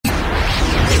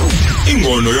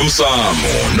Ingono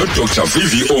Yomsamo no Dr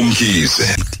VVO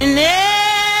Mkhize.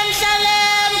 Nemhlale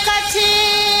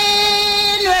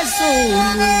emkhathini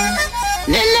wesulu.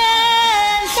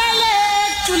 Nemhlale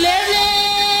tulele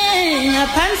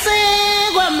ngaphansi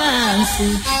kwamanzi.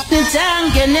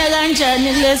 Nithangene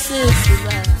kanjani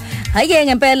lesisiba? Hayi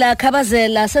ngempela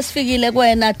khabazela sesifikile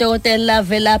kuwena Dr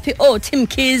Velaphi Dr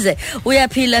Mkhize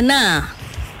uyaphila na?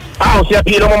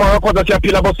 Siyaphila mama wakho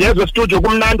siyaphila boss yezwe studio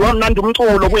kumnandi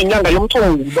umculo kuyinyanga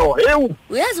yomculo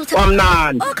uyazi uthi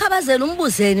wamnandi okhabazela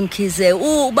umbuzeni Mkhize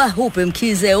uba huphe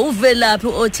Mkhize uvelaphi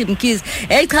Dr Mkhize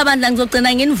cha bandla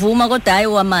ngizogcina nginivuma kodwa hayi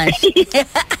wamanje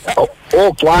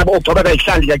ogcoba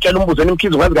kayihlandla ngiyatshela umbuzeni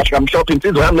Mkhize wazi kahle kamhlophe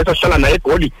insizwa yami lesasihlala naye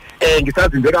eGoli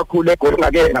ngisazinze kakhulu eGoli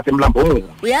ngake ngasemlambo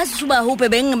uyazi uba huphe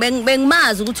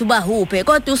bengimazi ukuthi uba huphe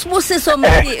kodwa usibusiso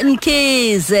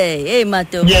Mkhize hey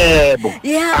madoda yebo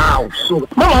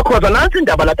mama wakho nansi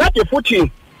indaba la kade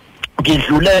futhi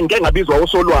ngidlule ngeke ngabizwa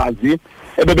usolwazi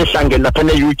ebebehlangene lapha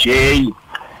neUJ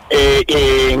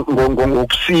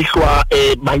ngokusihlwa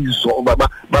bayizo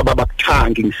baba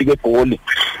bakuthange ngifike eGoli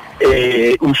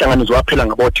umhlangano waphela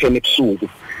ngabo 10 ebusuku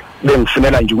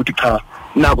bengifunela nje ukuthi cha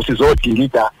naku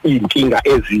sizodingida izinkinga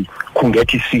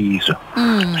ezikhungethe isizwe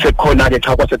sekukhona ke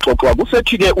cha kwasexoxwa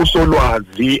kusethi ke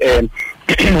usolwazi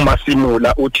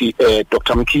uMasimula uthi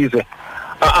Dr Mkhize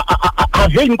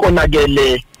ave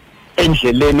inkonakele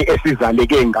endleleni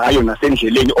esizaleke ngayo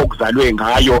nasendleleni okuzalwe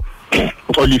ngayo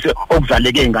uxolise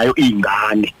okuzaleke ngayo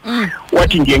izingane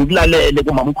wathi ngiye ngilalele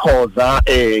kuMamkhoza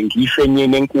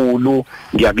ngifenyene enkulu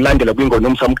ngiyakulandela kwingono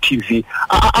Yomsamo TV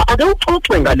ake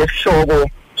uxoxe ngalesihloko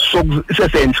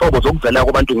sesenhlobo zokuzala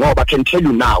kwabantu ngoba can tell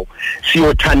you now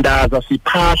siyothandaza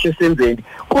siphahle senzeni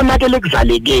konakele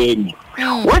kuzalekeni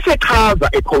wasechaza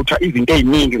equota izinto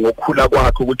eziningi ngokukhula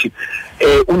kwakhe ukuthi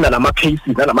unalama cases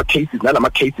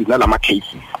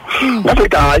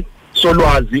ngafika hayi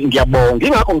solwazi ngiyabonga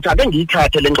ingakho ngithathe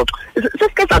ngiyithathe lengxoxo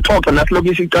sesike saxoxa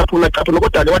nasilokisi icaphuna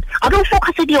kodwa ke wathi ake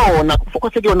ufocus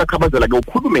kuyona khabazela ke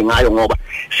ukhulume ngayo ngoba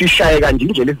sishaye kanje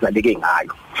indlela esizaleke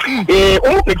ngayo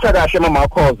ubhekisa kahle mama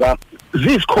wakhoza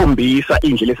zisikhombisa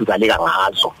indlela esizaleka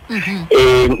ngazo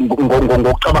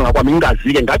ngokucabanga kwami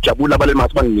ngingazike ngajabula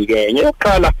abalemazi banginike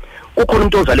yokuqala ukhona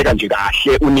umuntu ozaleka nje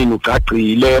kahle unini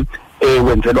ugcagcile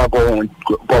wenzelwa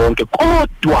konke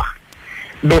kodwa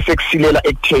bese kusilela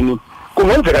ekutheni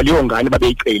kungenzeka leyo ngane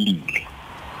babeyicelile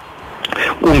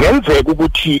kungenzeka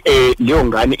ukuthi leyo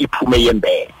ngane iphume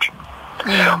yembethe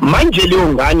manje leyo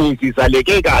ngane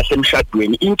izizaleke kahle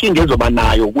emshadweni inkinga ezoba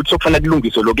nayo ukuthi sokufanele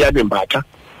kulungiswe lokuya kwembatha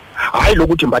hayi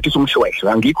lokuthi imbathisa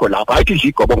umshweshwe angikho lapha ayithi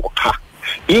izigobo ngocha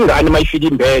ingane mayifika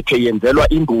imbethe yenzelwa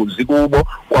imbuzi kubo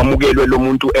kwamukelwe lo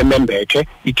muntu emembethe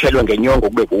ithelwe ngenyongo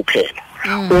kube kuphela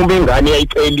uma ingane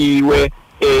yayiceliwe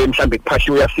mhlambe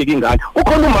kuphahliwe uyafika ingane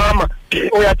ukhona umama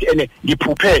oyathi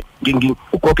ngiphuphe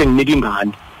ugogo nginika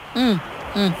ingane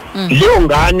leyo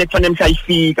ngane kufanele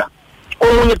mhlawifika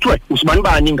omunye kuthiwa usibani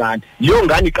bani ingane leyo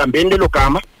ngane iqambeni lelo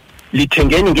gama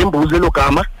lithengeni ngembuzi lelo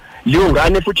gama leyo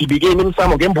ngane futhi ibikeni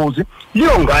imsamo ngembuzi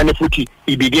leyo ngane futhi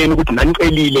ibikeni ukuthi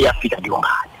nanicelile yafika leyo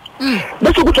ngane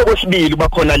bese kuthi okwesibili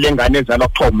bakhona lengane ezalwa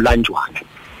kuthiwa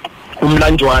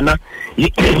umlanjwana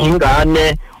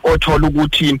ingane othola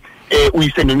ukuthi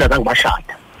uyise nina zange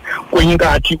bashada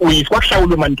kuyinkathi uyise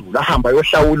kwahlawulwe emandulo ahamba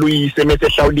yohlawula uyise mase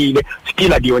ehlawulile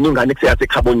still akuyona ingane kuseyase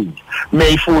ekhabonile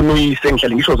mayifuna uyise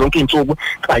ngihlale ngisho zonke insuku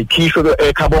ayikhishwe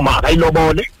ekhabo mama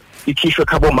ayilobole ikhishwe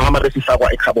ekhabo mama bese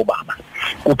ifakwa ekhabo baba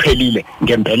kuphelile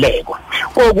ngembeleko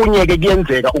okunye ke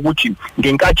kuyenzeka ukuthi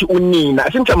ngenkathi unina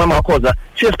asimtha mama wakhoza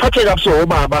siyesiphathe kabuso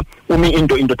baba umi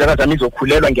indodakazi yami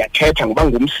izokhulelwa ngiyakhetha ngoba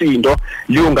ngumsindo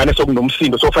leyo ngane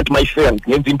sokunomsindo sofanele mayifika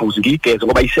ngenza imbuzi ngiyigeze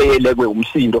ngoba iseyelekwe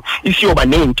umsindo isiyoba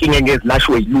nenkinga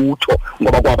engezilashwe yilutho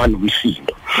ngoba kwaba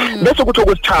nomsindo bese kuthi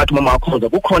okwesithathu mama wakhoza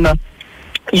kukhona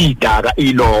idaka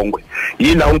ilongwe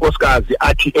yila unkosikazi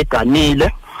athi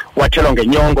eganile wathelwa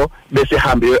ngenyongo bese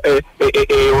hambe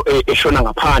eshona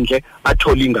ngaphandle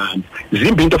athola ingane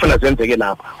zimbi into ofuna zenzeke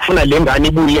lapha ufuna lengane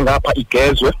ibuye ngapha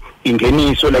igezwe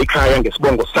ingeniswe la ekhaya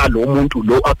ngesibongo salo umuntu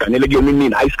lo aganele kuyona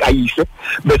unina ayisikayise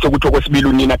bese kuthi okwesibili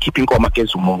unina akhipha inkomo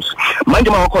ageza umuzi manje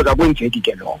mawakhoza kwenzeki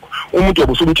ke lokho umuntu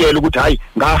obusumtshela ukuthi hayi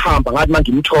ngahamba ngathi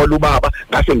mangimthola ubaba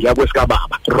ngase ngiya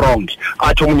kwesikababa wrong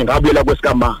athi umunye ngabuyela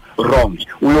kwesikama wrong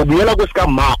uyobuyela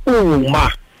kwesikama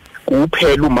uma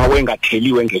kuphela uma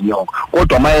wengatheliwe ngenyongo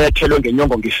kodwa mayethelwe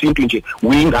ngenyongo ngesintu nje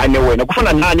uyingane wena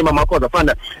kufana nani mama Khoza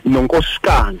afana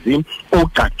nonkosikazi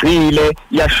ogcagcile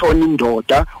yashona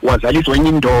indoda wazaliswa enye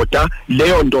indoda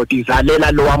leyo ndoda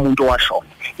izalela lo wamuntu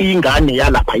washona ingane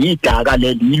yalapha idaka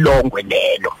lelilongwe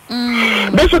lelo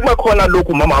bese kuba khona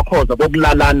lokhu mama Khoza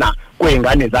kokulalana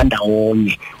kwengane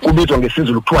zandawonye kubizwa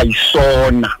ngesizulu kuthiwa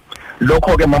yisona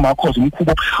lokho ke mama Khoza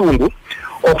umkhubo obuhlungu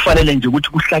okufanele nje ukuthi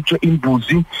kuhlatshwe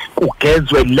imbuzi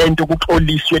kugezwe lento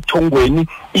kuxoliswe ethongweni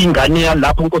ingane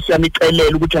yalapho inkosi yami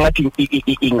icelela ukuthi ngathi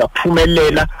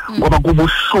ingaphumelela ngoba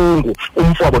kubuhlungu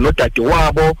umfowabo nodade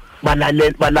wabo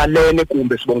balalene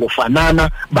kumbe sibongofanana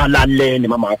balalene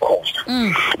mama Khoza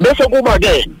bese kuba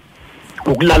ke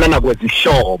ukulalana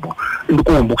kwezihlobo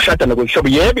kumbe ukushadana kwezihlobo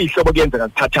yebo ihlobo kuyenzeka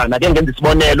kuthathana ake ngenza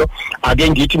isibonelo ake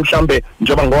ngithi mhlambe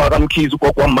njoba ngoba Mkhize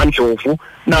ugogo waMandlovu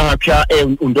naphya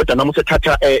undodana nami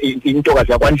usethatha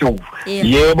intokazi yakwaNdlovu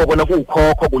yebo kona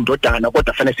kuukhokho kundodana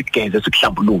kodwa fanele sigeze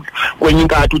sikuhlambulule kwenye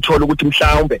inkathi uthola ukuthi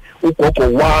mhlawumbe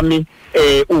ugogo wami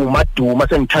uMaduma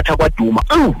sengithatha kwaDuma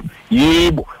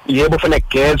yebo fanele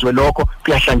kugezwe lokho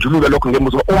kuyahlanjululwa lokho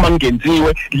ngembuzo uma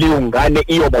ngenziwe leyo ngane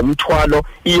iyoba umthwalo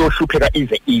iyohlupheka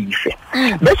ize ife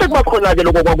bese kuba khona ke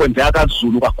lokho kwakwenzeka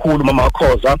kaZulu kakhulu mama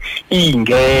Khoza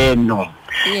ingeno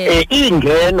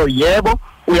ingeno yebo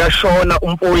uyashona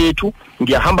umfowethu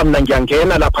ngiyahamba mina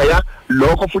ngiyangena lapha ya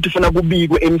lokho futhi ufuna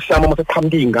kubikwe emsamo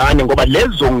maseqhamuka izingane ngoba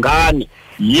lezo ngane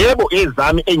yebo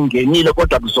ezami engenile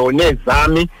kodwa kuzona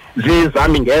ezami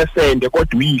zezami ngesende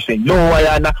kodwa uyise lo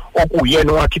wayana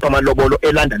okuyena owakhipha amalobolo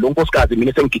elanda lo nkosikazi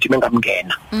mina sengigijime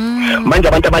ngamngena manje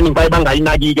abantu abaningi baye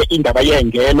bangayinaki-ke indaba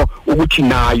yengeno ukuthi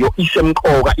nayo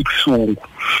isemqoka ibuhlungu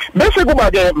bese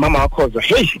kuba ke mama Khoza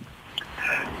hey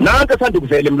nanke sanda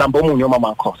kuvela emlambo omunye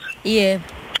mama Khoza yebo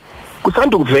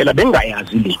kusanda kuvela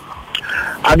bengayazi le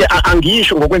ake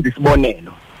angisho ngokwenza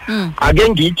isibonelo ake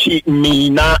ngithi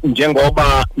mina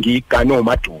njengoba ngigana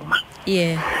uMaduma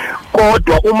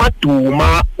kodwa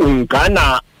uMaduma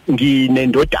ungana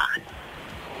nginendodana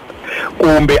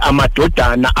kumbe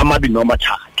amadodana amabili noma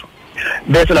mathathu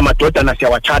bese lamadodana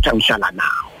siyawathatha ngihlala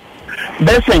nawo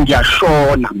bese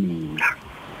ngiyashona mina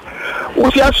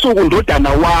usiyasuka undodana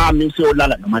wami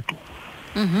usiyolala noMaduma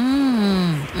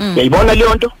yayibona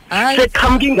leyo nto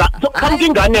sekhamka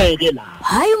inganeke la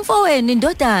hayi umfowenu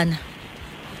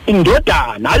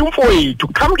indodana hayi umfowethu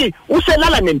khamki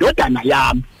uselala nendodana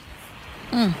yami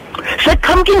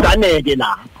sekhamka inganeke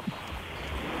la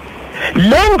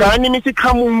lengane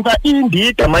nisiqhamuka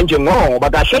indida manje ngoba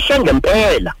kahle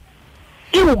ngempela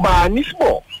iubani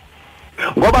sibo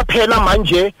ngoba phela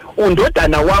manje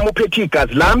undodana wami uphethe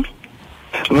igazi lami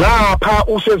ngapha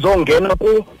usezongena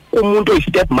umuntu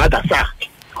oyistep mother sakhe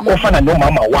ofana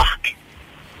nomama wakhe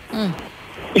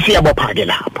isiyabopha ke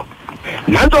lapho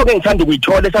nanso ke ngithanda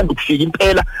ukuyithola esanda ukufika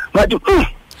impela ngathi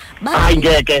hayi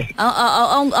ngeke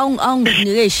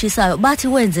awunginike ishisayo bathi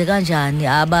wenze kanjani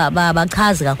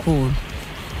abachazi kakhulu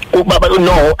ubaba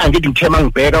no angithi ngithema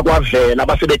ngibheka kwavela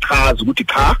basebechaza ukuthi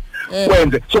cha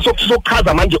kwenze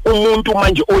sokuchaza manje umuntu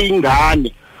manje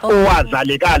oyingane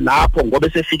owazaleka lapho ngoba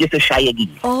sefike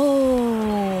seshayekile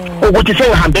ukuthi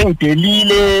sengihambe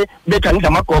ngidelile bethi angidla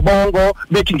amagobongo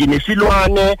bethi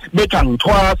nginesilwane bethi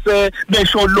angithwase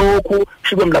besho lokhu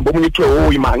fike mlambo omunye ethe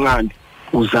hoyi mancane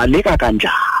uzaleka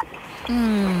kanjani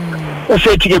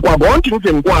usethi ke kwakonke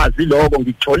ngize ngikwazi lokho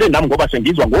ngithole nami ngoba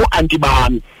sengizwa ngo-anti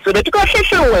bami sebethi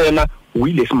kahlehle wena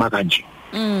uyilesimaka kanje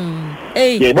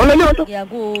yayibona leyo nto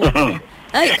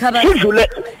hayi khaba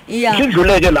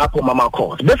sidluleke lapho mama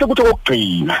Khoza bese kuthi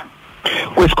okugcina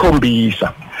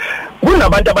kwesikhombisa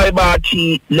kunabantu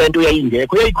abayibathi lento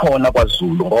yayingekho yayikhona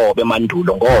kwaZulu ngoba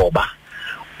emandulo ngoba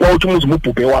wawuthi umuzi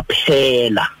ubhubhe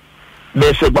waphela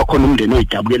bese kwakhona umndeni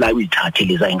oyidabukelayo uyithathe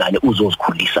leza ingane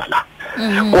uzozikhulisa la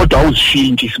kodwa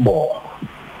uzishintsha isibongo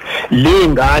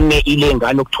lengane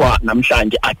ilengane okuthiwa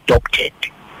namhlanje adopted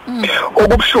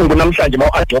okubuhlungu namhlanje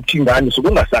mawu-adopt ingane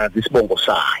sokungasazi isibongo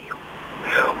sayo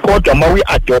kodwa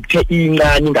mawuyi-adopte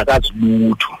incane ingakazi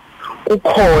lutho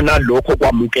kukhona lokho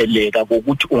kwamukeleka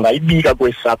kokuthi ungayibika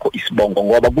kwesakho isibongo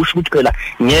ngoba kusho ukuthi phela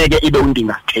ngeke ibe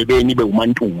undingathebeni ibe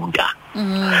uMantunda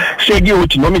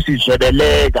sekuyothi noma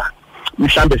isizebeleka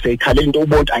mhlambe seyikhalela into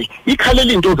ubonke ayi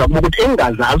ikhalela into zakuba ukuthi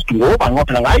engazazi ukuthi ngoba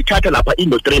ngoba ngayithatha lapha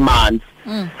ino 3 months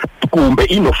kumbe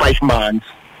ino 5 months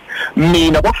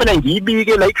mina kwafanele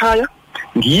ngiyibike la ekhaya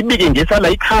ngiyibike ngesala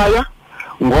ekhaya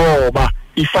ngoba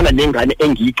ifana nengane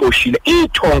engiyicoshile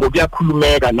ithongo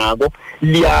kuyakhulumeka nako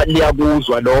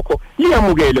liyakuzwa lokho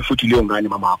liyamukele futhi leyo ngane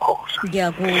mama Khoza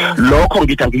ngiyakuzwa lokho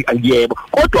ngithi angiyebo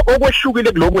kodwa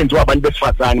okwehlukile kulokwenziwa abantu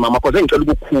besifazane mama Khoza engicela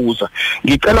ukukhuza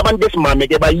ngicela abantu besimame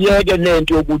ke bayeke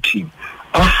lento yokuthi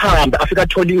ahambe afika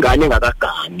athola ingane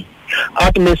engakagani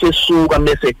athi mesesuka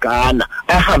mesegana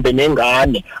ahambe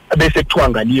nengane bese kuthiwa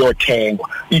ngaliyothengwa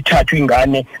ithathwa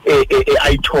ingane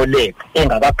ayithole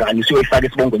engakagani siyoyifaka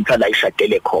esibongweni sala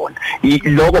ishadele khona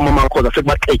lokho mama Mkhize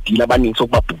sekubaqedile abaningi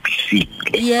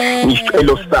sokubabhubhisile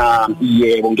ngicela sami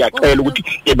yebo ngiyacela ukuthi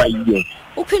ebayiye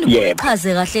uphinde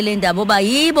uchaze kahle le ndaba oba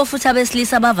yibo futhi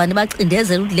abesilisa abavane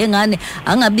bacindezela ukuthi lengane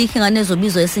angabikho ingane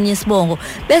ezobizwa esinye isibongo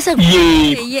bese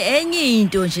enye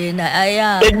into nje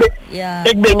aya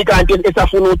ekubeni kanti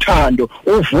esafuna uthando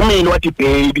uvumile wathi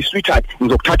baby sweetheart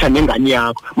ngizokuthatha nengane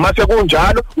yakho mase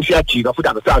kunjalo usiyajika futhi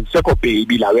akasazi sekho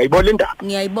baby la uyayibona le ndaba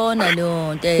ngiyayibona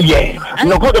lo nto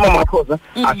nokho ke mama Mkhize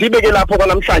asibeke lapho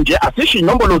kwanamhlanje asisho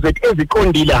inombolo zethu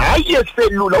eziqondile hayi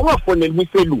eselula ungafoneli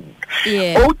kwiselula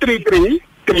 033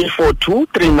 342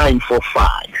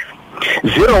 3945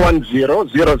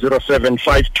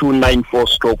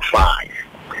 01000752945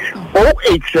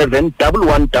 087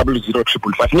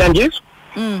 110055 nyangizwa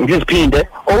ngiziphinde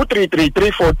 033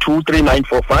 342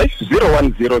 3945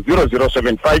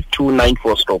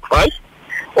 01000752945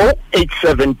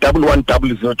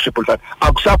 087110055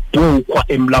 akusabhukwa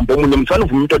emlambo omunye mfana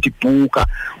uvuma umuntu othi bhuka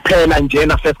phela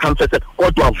njena first come first serve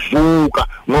kodwa vuka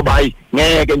ngoba hayi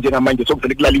ngeke njengamanje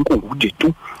sokuvela kulala inkungu kude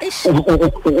tu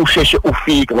usheshe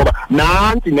ufike ngoba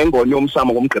nansi nengono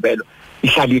yomsamo ngomgqibelo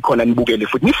ihlala ikhona nibukele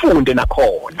futhi nifunde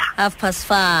nakhona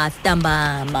 5:30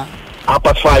 ntambama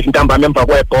apha 5 ntambama emva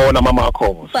kwebhola mama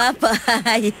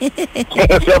Mkhize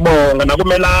bye siyabonga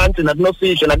nakumelansi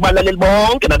nakunosihle nakubalaleli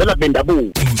bonke nabela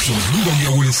bendabuko umsombuluko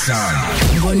kuya kulesihlanu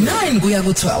ngo9 kuya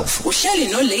ku12 uhleli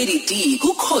no Lady D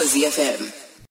ku Khosi FM.